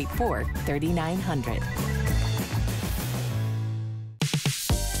 1-800-284-3900.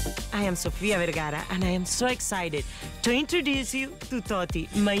 I am Sofia Vergara, and I am so excited to introduce you to Toti,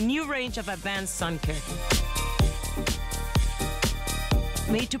 my new range of advanced sun care.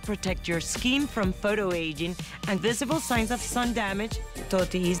 Made to protect your skin from photoaging and visible signs of sun damage,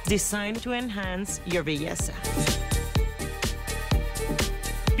 Toti is designed to enhance your belleza.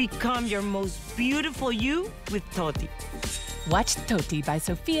 Become your most beautiful you with Toti. Watch Toti by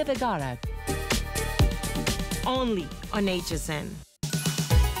Sofia Vergara. Only on HSN.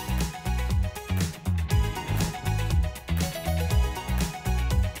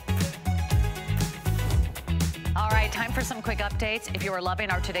 Time for some quick updates. If you are loving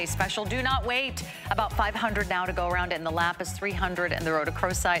our today's special, do not wait. About 500 now to go around, and the lapis 300 and the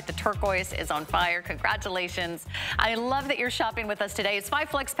rhodochrosite. The turquoise is on fire. Congratulations. I love that you're shopping with us today. It's 5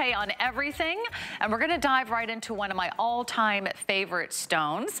 Flex Pay on everything, and we're going to dive right into one of my all-time favorite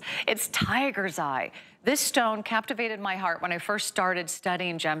stones. It's Tiger's Eye. This stone captivated my heart when I first started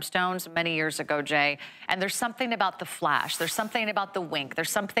studying gemstones many years ago, Jay. And there's something about the flash. There's something about the wink.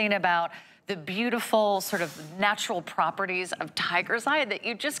 There's something about the beautiful sort of natural properties of Tiger's Eye that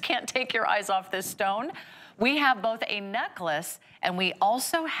you just can't take your eyes off this stone. We have both a necklace and we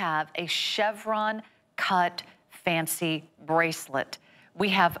also have a chevron cut fancy bracelet. We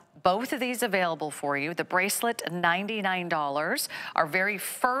have both of these available for you. The bracelet, $99. Our very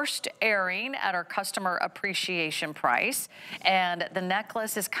first airing at our customer appreciation price. And the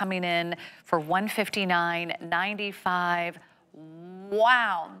necklace is coming in for $159.95.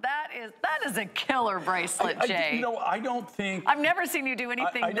 Wow, that is a killer bracelet, Jay. You know, I don't think I've never seen you do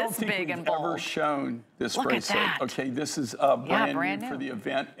anything this big and bold. I don't think we've ever shown this Look bracelet. at that. Okay, this is brand new for the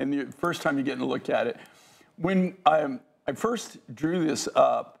event, and the first time you're getting to look at it. When I first drew this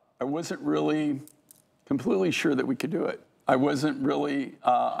up, I wasn't really completely sure that we could do it. I wasn't really,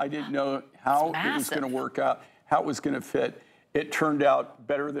 I didn't know how it was going to work out, how it was going to fit. It turned out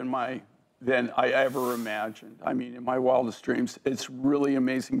better than I ever imagined. I mean, in my wildest dreams, it's really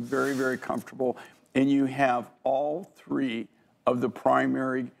amazing, very, very comfortable. And you have all 3 of the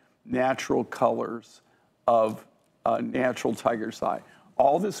primary natural colors of natural tiger's eye.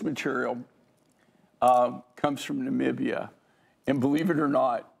 All this material comes from Namibia. And believe it or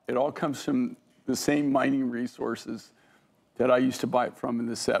not, it all comes from the same mining resources that I used to buy it from in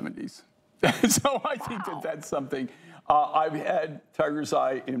the 70s. So I think that that's something. I've had tiger's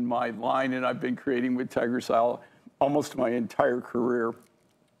eye in my line, and I've been creating with tiger's eye almost my entire career.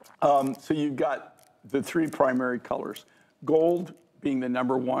 So you've got the 3 primary colors. Gold being the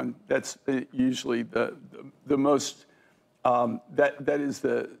 #1. That's usually the most. That is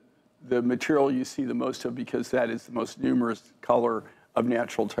the material you see the most of because that is the most numerous color of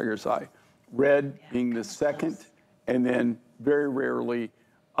natural tiger's eye. Red being the second, and then very rarely.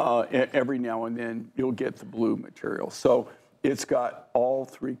 Every now and then you'll get the blue material. So it's got all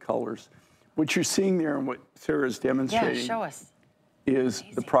 3 colors. What you're seeing there and what Sarah's demonstrating show us. is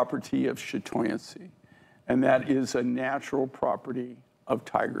the property of chatoyancy. And that is a natural property of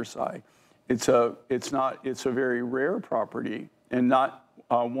tiger's eye. It's a very rare property and not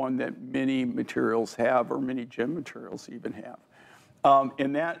one that many materials have or many gem materials even have.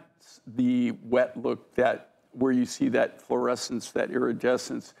 And that's the wet look where you see that fluorescence, that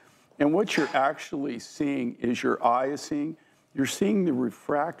iridescence. And what you're actually seeing is you're seeing the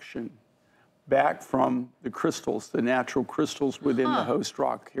refraction back from the crystals, the natural crystals within the host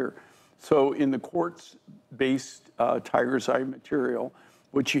rock here. So in the quartz-based tiger's eye material,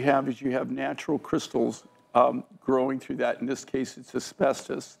 what you have is you have natural crystals growing through that. In this case, it's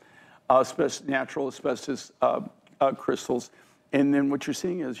asbestos, natural asbestos crystals. And then what you're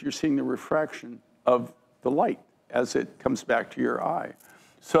seeing is you're seeing the refraction of the light as it comes back to your eye.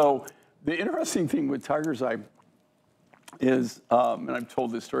 So the interesting thing with tiger's eye is, and I've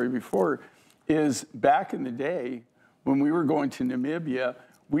told this story before, is back in the day when we were going to Namibia,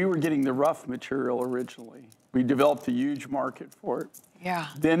 we were getting the rough material originally. We developed a huge market for it. Yeah.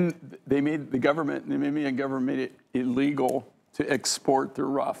 Then the Namibian government made it illegal to export the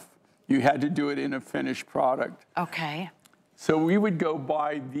rough. You had to do it in a finished product. Okay. So we would go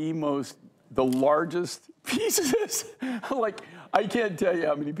buy the largest pieces. Like, I can't tell you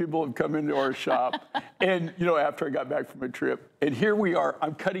how many people have come into our shop. And, after I got back from a trip, and here we are,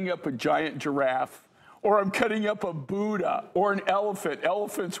 I'm cutting up a giant giraffe, or I'm cutting up a Buddha, or an elephant.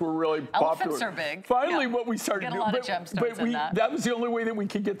 Elephants were really popular. Elephants are big. Finally, what we started doing. Get a lot of gemstones in that. That was the only way that we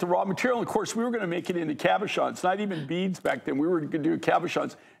could get the raw material. And of course, we were going to make it into cabochons, not even beads back then. We were going to do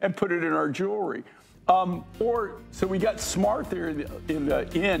cabochons and put it in our jewelry. So we got smart there in the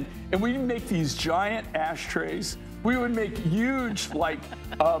end, and we would make these giant ashtrays. We would make huge,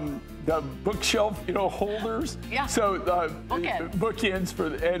 the bookshelf, holders. Yeah. So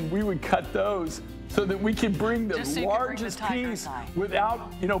bookends and we would cut those so that we could bring the largest piece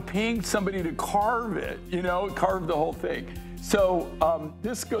without, paying somebody to carve it, carve the whole thing. So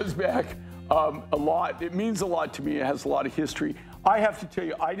this goes back a lot. It means a lot to me. It has a lot of history. I have to tell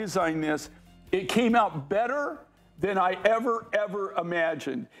you, I designed this. It came out better than I ever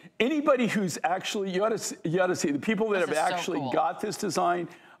imagined. Anybody who's actually, you ought to see the people that have actually got this design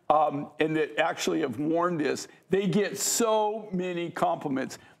and that actually have worn this, they get so many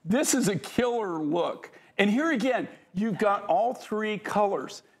compliments. This is a killer look. And here again, you've got all three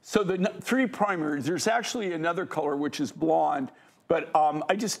colors. So the three primaries, there's actually another color, which is blonde, but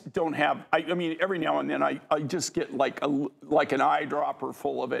I just don't have, I mean, every now and then I just get like an eyedropper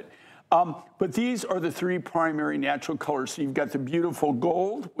full of it. But these are the three primary natural colors. So you've got the beautiful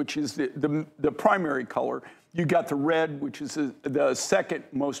gold, which is the primary color. You got the red, which is the second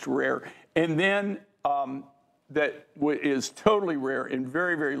most rare. And then that is totally rare and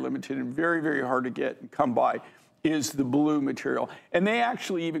very, very limited and very, very hard to get and come by is the blue material. And they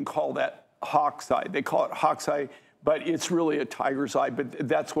actually even call that hawk's eye. They call it hawk's eye, but it's really a tiger's eye, but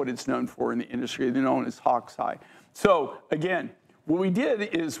that's what it's known for in the industry. They're known as hawk's eye. So again, what we did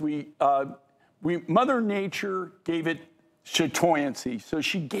is Mother Nature gave it chatoyancy. So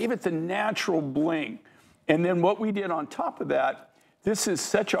she gave it the natural bling. And then what we did on top of that, this is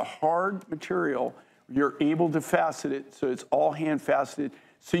such a hard material, you're able to facet it, so it's all hand faceted.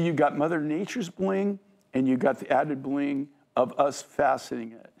 So you got Mother Nature's bling, and you got the added bling of us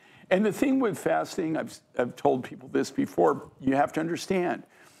faceting it. And the thing with faceting, I've told people this before, you have to understand,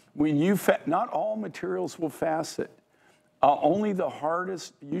 when you not all materials will facet. Only the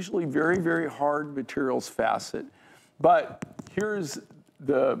hardest, usually very, very hard materials facet. But here's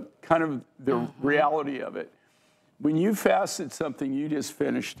the kind of the reality of it. When you facet something, you just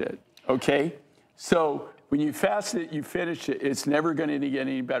finished it, okay? So when you facet it, you finished it. It's never going to get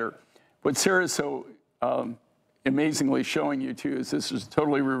any better. What Sarah's so amazingly showing you too is this is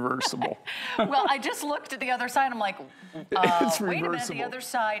totally reversible. Well, I just looked at the other side. I'm like, it's wait a minute, the other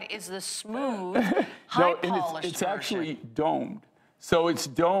side is the smooth, high polished it's actually domed. So it's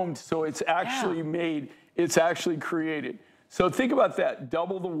domed, so it's actually made, it's actually created. So think about that,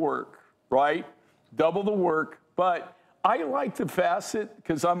 double the work, right? Double the work, but I like the facet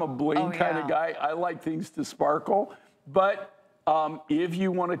because I'm a bling kind of guy. I like things to sparkle, but if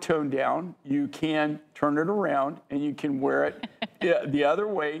you want to tone down, you can turn it around and you can wear it the other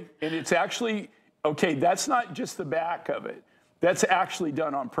way. And it's actually, okay, that's not just the back of it. That's actually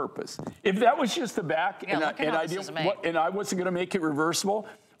done on purpose. If that was just the back and I wasn't going to make it reversible,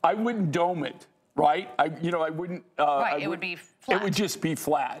 I wouldn't dome it, right? I wouldn't. Right, it would be flat. It would just be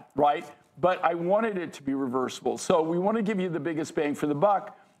flat, right? But I wanted it to be reversible. So we want to give you the biggest bang for the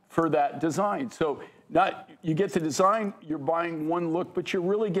buck for that design. So you get the design, you're buying one look, but you're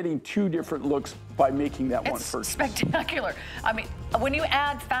really getting two different looks by making that one purchase. Spectacular. I mean, when you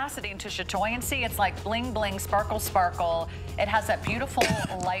add faceting to chatoyancy, it's like bling, bling, sparkle, sparkle. It has that beautiful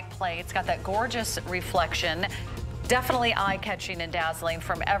light play. It's got that gorgeous reflection. Definitely eye-catching and dazzling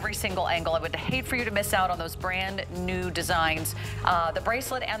from every single angle. I would hate for you to miss out on those brand new designs. The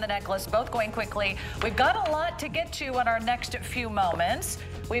bracelet and the necklace, both going quickly. We've got a lot to get to in our next few moments.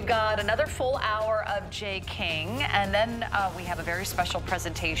 We've got another full hour of Jay King, and then we have a very special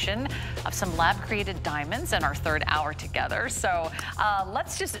presentation of some lab-created diamonds in our third hour together. So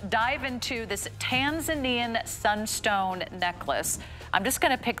let's just dive into this Tanzanian sunstone necklace. I'm just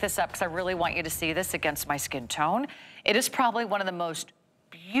going to pick this up because I really want you to see this against my skin tone. It is probably one of the most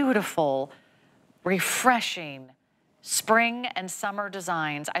beautiful, refreshing spring and summer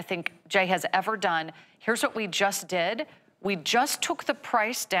designs I think Jay has ever done. Here's what we just did. We just took the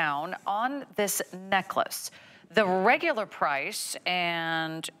price down on this necklace. The regular price,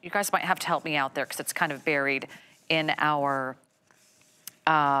 and you guys might have to help me out there because it's kind of buried in our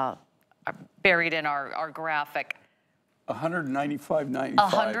graphic. $195.95.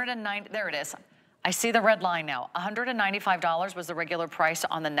 190. There it is. I see the red line now. $195 was the regular price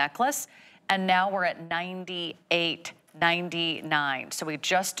on the necklace, and now we're at $98.99. So we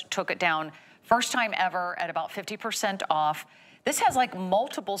just took it down, first time ever, at about 50% off. This has like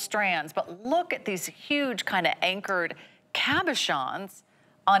multiple strands, but look at these huge kind of anchored cabochons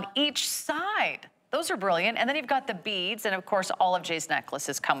on each side. Those are brilliant. And then you've got the beads, and of course, all of Jay's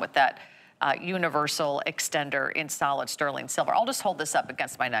necklaces come with that universal extender in solid sterling silver. I'll just hold this up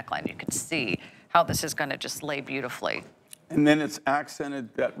against my neckline. You can see how this is going to just lay beautifully. And then it's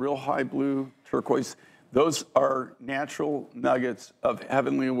accented, that real high blue turquoise. Those are natural nuggets of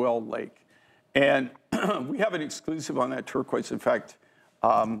Heavenly Well Lake. And we have an exclusive on that turquoise. In fact,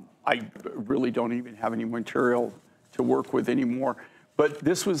 I really don't even have any material to work with anymore. But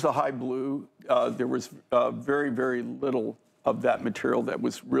this was the high blue. There was very, very little of that material that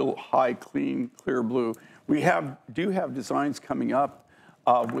was real high, clean, clear blue. We do have designs coming up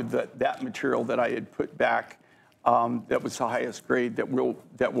with that material that I had put back that was the highest grade that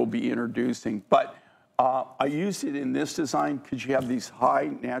we'll be introducing. But I used it in this design because you have these high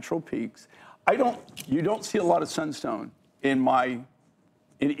natural peaks. You don't see a lot of sunstone in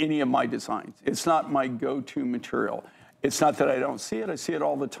any of my designs. It's not my go-to material. It's not that I don't see it, I see it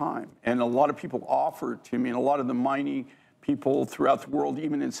all the time. And a lot of people offer it to me, and a lot of the mining people throughout the world,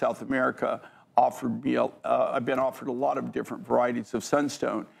 even in South America, offered me, I've been offered a lot of different varieties of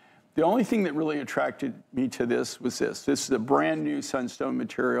sunstone. The only thing that really attracted me to this was this. This is a brand new sunstone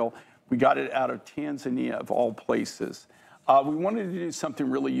material. We got it out of Tanzania, of all places. We wanted to do something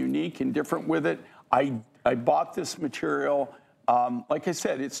really unique and different with it. I bought this material. Like I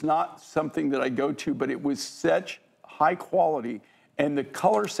said, it's not something that I go to, but it was such high quality, and the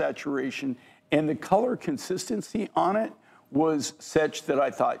color saturation and the color consistency on it was such that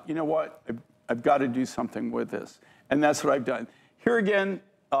I thought, you know what, I've got to do something with this. And that's what I've done. Here again,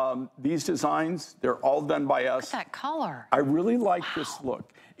 these designs, they're all done by us. Look at that color. I really like this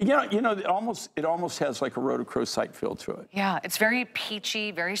look. You know, it almost has like a rhodochrosite feel to it. Yeah, it's very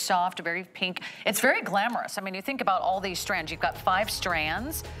peachy, very soft, very pink. It's very glamorous. I mean, you think about all these strands. You've got 5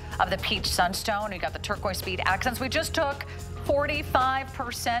 strands of the peach sunstone. You've got the turquoise bead accents. We just took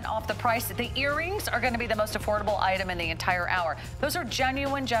 45% off the price. The earrings are going to be the most affordable item in the entire hour. Those are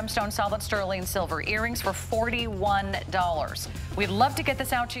genuine gemstone solid sterling silver earrings for $41. We'd love to get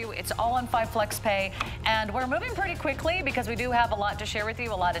this out to you. It's all on 5 Flex Pay, and we're moving pretty quickly because we do have a lot to share with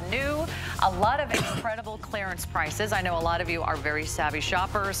you, a lot of new, a lot of incredible clearance prices. I know a lot of you are very savvy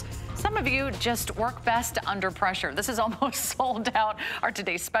shoppers. Some of you just work best under pressure. This is almost sold out. Our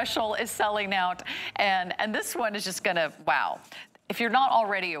today's special is selling out, and this one is just gonna, wow. If you're not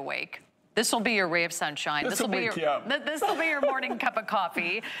already awake, this will be your ray of sunshine. This will be your morning cup of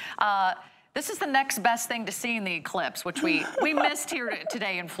coffee. This is the next best thing to seeing the eclipse, which we missed here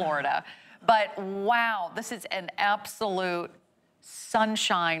today in Florida. But wow, this is an absolute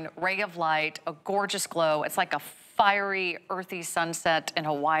sunshine, ray of light, a gorgeous glow. It's like a fiery, earthy sunset in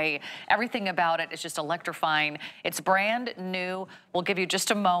Hawaii. Everything about it is just electrifying. It's brand new. We'll give you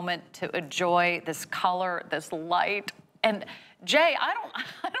just a moment to enjoy this color, this light. And Jay, I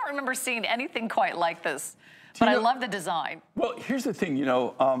don't remember seeing anything quite like this, but I love the design. Well, here's the thing, you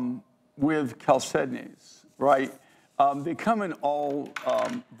know, with chalcedonies, right? They come in all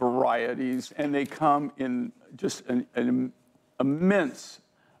varieties, and they come in just an immense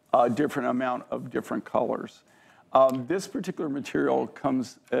different amount of different colors. This particular material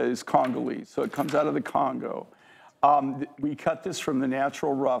is Congolese, so it comes out of the Congo. We cut this from the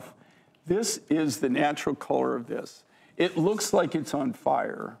natural rough. This is the natural color of this. It looks like it's on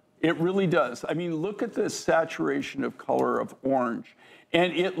fire. It really does. I mean, look at the saturation of color of orange.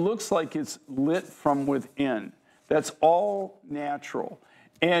 And it looks like it's lit from within. That's all natural.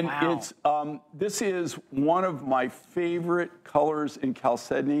 And wow. It's this is one of my favorite colors in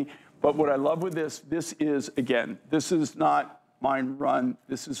chalcedony. But what I love with this is, again, this is not mine run.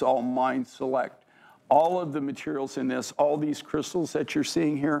 This is all mine select. All of the materials in this, all these crystals that you're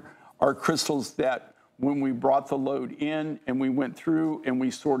seeing here are crystals that when we brought the load in and we went through and we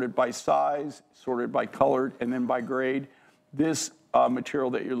sorted by size, sorted by color, and then by grade, this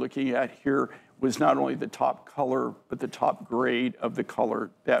material that you're looking at here was not only the top color, but the top grade of the color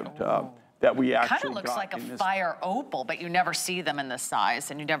that we actually got. Kind of looks like a fire opal, but you never see them in this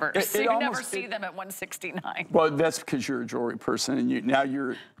size, and you never see them at 169. Well, that's because you're a jewelry person, and now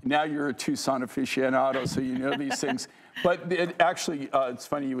you're a Tucson aficionado, so you know these things. But it actually, it's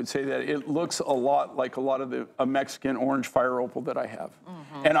funny you would say that. It looks a lot like a lot of the Mexican orange fire opal that I have,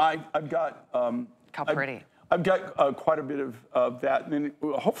 and I've got. How pretty. I've got quite a bit of that, and then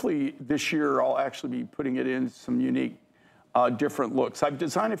hopefully this year I'll actually be putting it in some unique, different looks. I've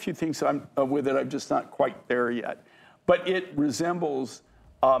designed a few things with it. I'm just not quite there yet, but it resembles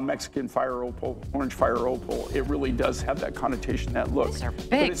Mexican fire opal, orange fire opal. It really does have that connotation, that look. These are big,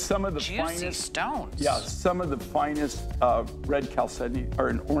 but it's some of the juicy finest stones. Yeah, some of the finest red chalcedony or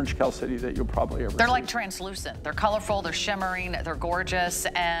an orange chalcedony that you'll probably ever see. They're like translucent. They're colorful, they're shimmering, they're gorgeous.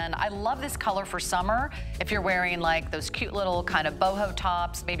 And I love this color for summer. If you're wearing like those cute little kind of boho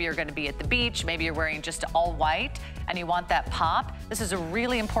tops, maybe you're gonna be at the beach, maybe you're wearing just all white and you want that pop. This is a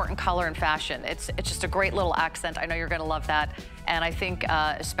really important color in fashion. It's just a great little accent. I know you're gonna love that. And I think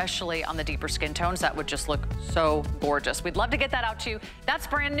especially on the deeper skin tones, that would just look so gorgeous. We'd love to get that out to you. That's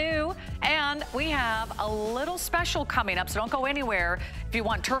brand new. And we have a little special coming up, so don't go anywhere if you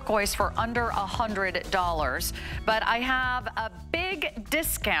want turquoise for under $100. But I have a big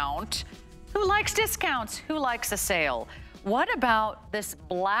discount. Who likes discounts? Who likes a sale? What about this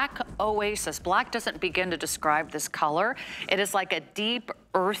black oasis? Black doesn't begin to describe this color. It is like a deep,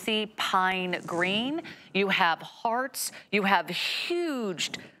 earthy pine green. You have hearts. You have huge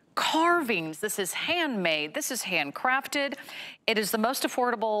carvings. This is handmade. This is handcrafted. It is the most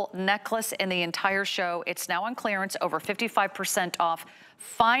affordable necklace in the entire show. It's now on clearance, over 55% off.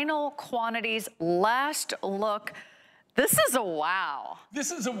 Final quantities, last look. This is a wow. This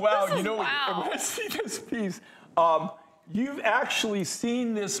is a wow. This is you know, wow. when I see this piece, you've actually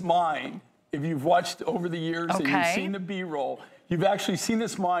seen this mine. If you've watched over the years and you've seen the B-roll, you've actually seen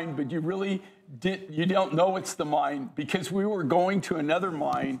this mine, but you really you don't know it's the mine because we were going to another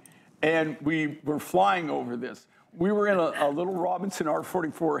mine and we were flying over this. We were in a little Robinson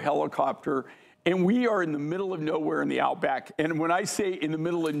R-44 helicopter, and we are in the middle of nowhere in the outback. And when I say in the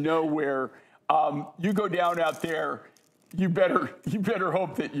middle of nowhere, you go down out there, you better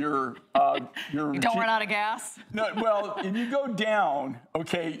hope that you don't run out of gas. No, well, and you go down,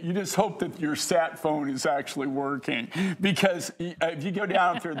 okay, you just hope that your sat phone is actually working, because if you go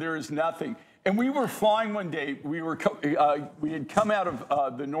down out there is nothing. And we were flying one day. We had come out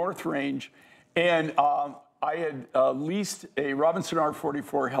of the North Range, and I had leased a Robinson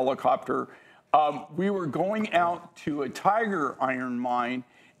R-44 helicopter. We were going out to a tiger iron mine,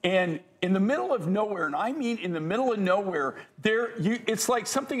 and in the middle of nowhere, and I mean in the middle of nowhere, it's like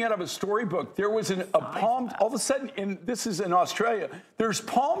something out of a storybook. There was a palm, all of a sudden, and this is in Australia, there's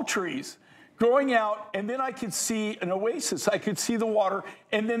palm trees growing out, and then I could see an oasis. I could see the water,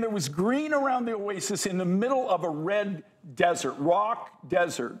 and then there was green around the oasis in the middle of a red desert, rock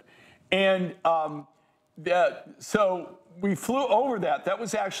desert. And so we flew over that. That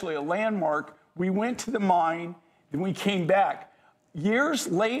was actually a landmark. We went to the mine, then we came back. Years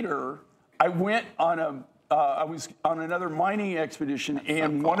later, I went on I was on another mining expedition,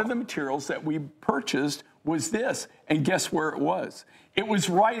 and one of the materials that we purchased was this. And guess where it was? It was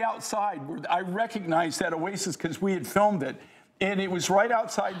right outside. I recognized that oasis because we had filmed it. And it was right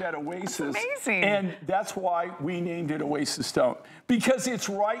outside that oasis. That's amazing. And that's why we named it Oasis Stone, because it's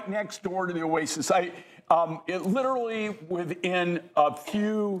right next door to the oasis. It literally within a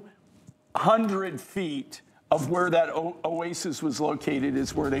few 100 feet of where that oasis was located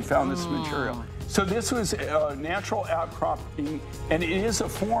is where they found this material. So this was a natural outcropping, and it is a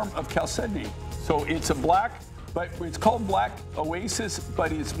form of chalcedony. So it's a black, but it's called black oasis,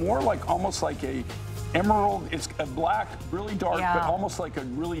 but it's more like almost like a emerald. It's a black, really dark, but almost like a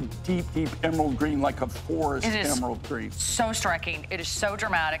really deep, deep emerald green, like a forest emerald green. So striking. It is so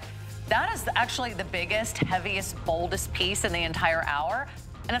dramatic. That is actually the biggest, heaviest, boldest piece in the entire hour.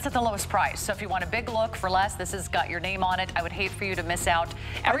 And it's at the lowest price. So if you want a big look for less, this has got your name on it. I would hate for you to miss out.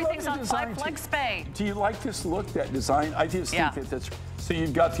 Everything's on 5 Flex Pay. Do you like this look, that design? I just think that that's, so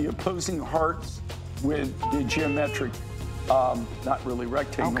you've got the opposing hearts with the geometric, not really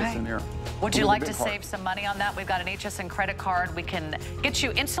rectangles in there. Would you like to save some money on that? We've got an HSN credit card. We can get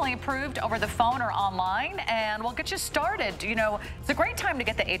you instantly approved over the phone or online, and we'll get you started. You know, it's a great time to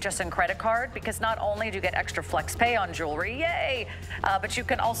get the HSN credit card because not only do you get extra flex pay on jewelry, yay, but you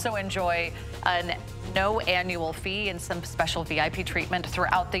can also enjoy no annual fee and some special VIP treatment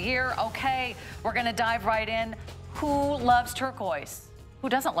throughout the year. Okay, we're gonna dive right in. Who loves turquoise? Who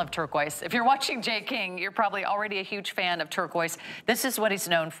doesn't love turquoise? If you're watching Jay King, you're probably already a huge fan of turquoise. This is what he's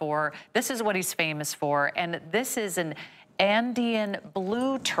known for. This is what he's famous for. And this is an Andean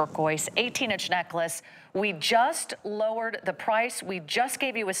blue turquoise 18-inch necklace. We just lowered the price. We just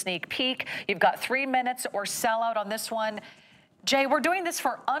gave you a sneak peek. You've got 3 minutes or sell out on this one. Jay, we're doing this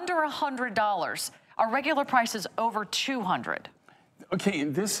for under $100. Our regular price is over $200. Okay,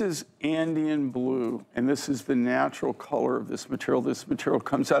 and this is Andean blue, and this is the natural color of this material. This material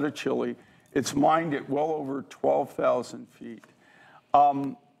comes out of Chile. It's mined at well over 12,000 feet.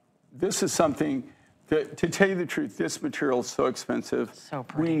 This is something that, to tell you the truth, this material is so expensive. So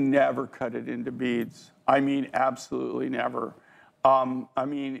pretty. We never cut it into beads. I mean, absolutely never. I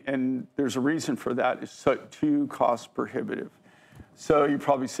mean, and there's a reason for that. It's so too cost prohibitive. So you're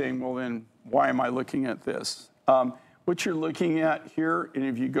probably saying, well, then why am I looking at this? What you're looking at here, and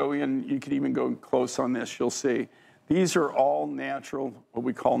if you go in, you can even go close on this, you'll see. These are all natural, what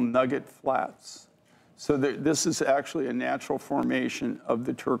we call nugget flats. So this is actually a natural formation of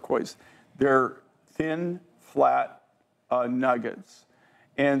the turquoise. They're thin, flat nuggets.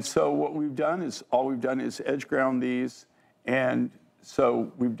 And so what we've done is, all we've done is edge ground these, and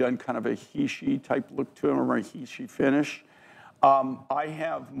so we've done kind of a he-she type look to them, or a he-she finish. I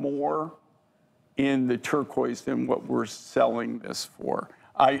have more in the turquoise than what we're selling this for.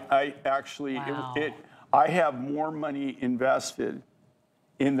 I actually, I have more money invested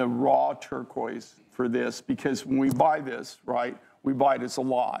in the raw turquoise for this, because when we buy this, right, we buy it as a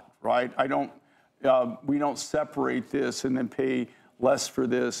lot, right? We don't separate this and then pay less for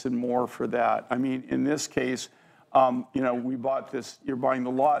this and more for that. I mean, in this case, You know, we bought this, you're buying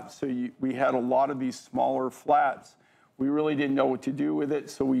the lot, so we had a lot of these smaller flats. We really didn't know what to do with it,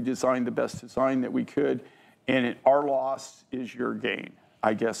 so we designed the best design that we could. And our loss is your gain,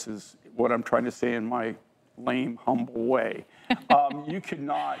 I guess is what I'm trying to say in my lame, humble way. You could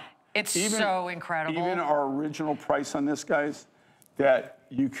not. It's so incredible. Even our original price on this, guys, that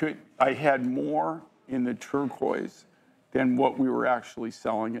I had more in the turquoise than what we were actually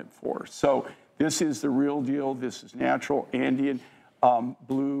selling it for. So this is the real deal. This is natural Andean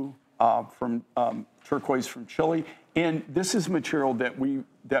blue from turquoise from Chile. And this is material that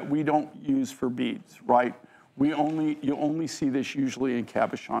we don't use for beads, right? You only see this usually in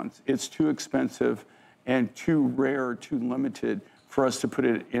cabochons. It's too expensive and too rare, too limited for us to put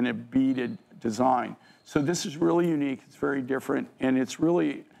it in a beaded design. So this is really unique. It's very different, and it's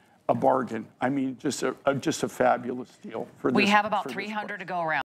really a bargain. I mean, just a fabulous deal for this. We have about 300 to go around.